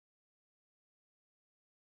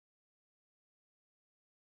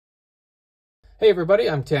Hey everybody,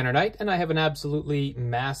 I'm Tanner Knight, and I have an absolutely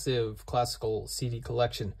massive classical CD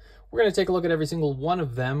collection. We're going to take a look at every single one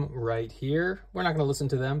of them right here. We're not going to listen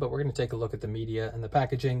to them, but we're going to take a look at the media and the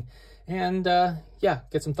packaging and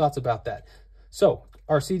get some thoughts about that. So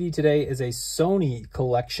our CD today is a Sony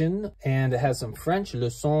collection, and it has some French,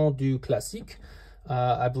 Leçons du Classique.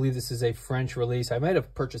 I believe this is a French release. I might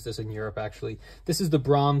have purchased this in Europe, actually. This is the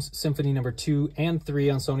Brahms Symphony number 2 and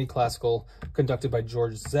 3 on Sony Classical, conducted by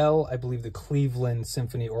George Szell. I believe the Cleveland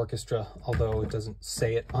Symphony Orchestra, although it doesn't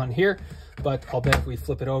say it on here. But I'll bet if we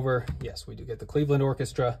flip it over, yes, we do get the Cleveland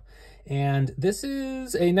Orchestra. And this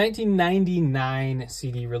is a 1999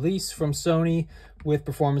 CD release from Sony with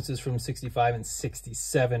performances from 65 and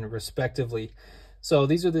 67, respectively. So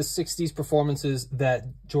these are the 60s performances that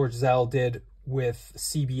George Szell did with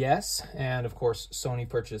CBS, and of course Sony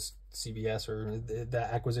purchased CBS, or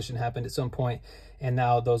that acquisition happened at some point, and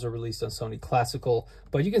now those are released on Sony Classical.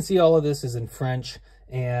 But you can see all of this is in French,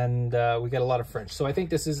 and we got a lot of French, so I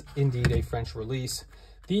think this is indeed a French release.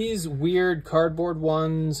 These weird cardboard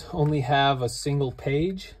ones only have a single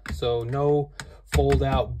page, so no fold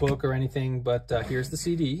out book or anything, but here's the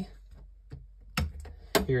CD.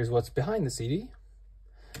 Here's what's behind the CD.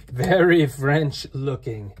 Very French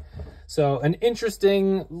looking. So an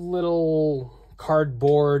interesting little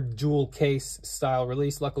cardboard jewel case style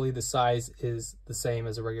release. Luckily the size is the same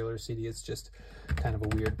as a regular CD. It's just kind of a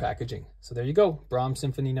weird packaging. So there you go. Brahms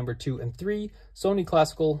Symphony number 2 and 3, Sony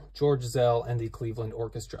Classical, George Szell, and the Cleveland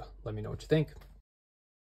Orchestra. Let me know what you think.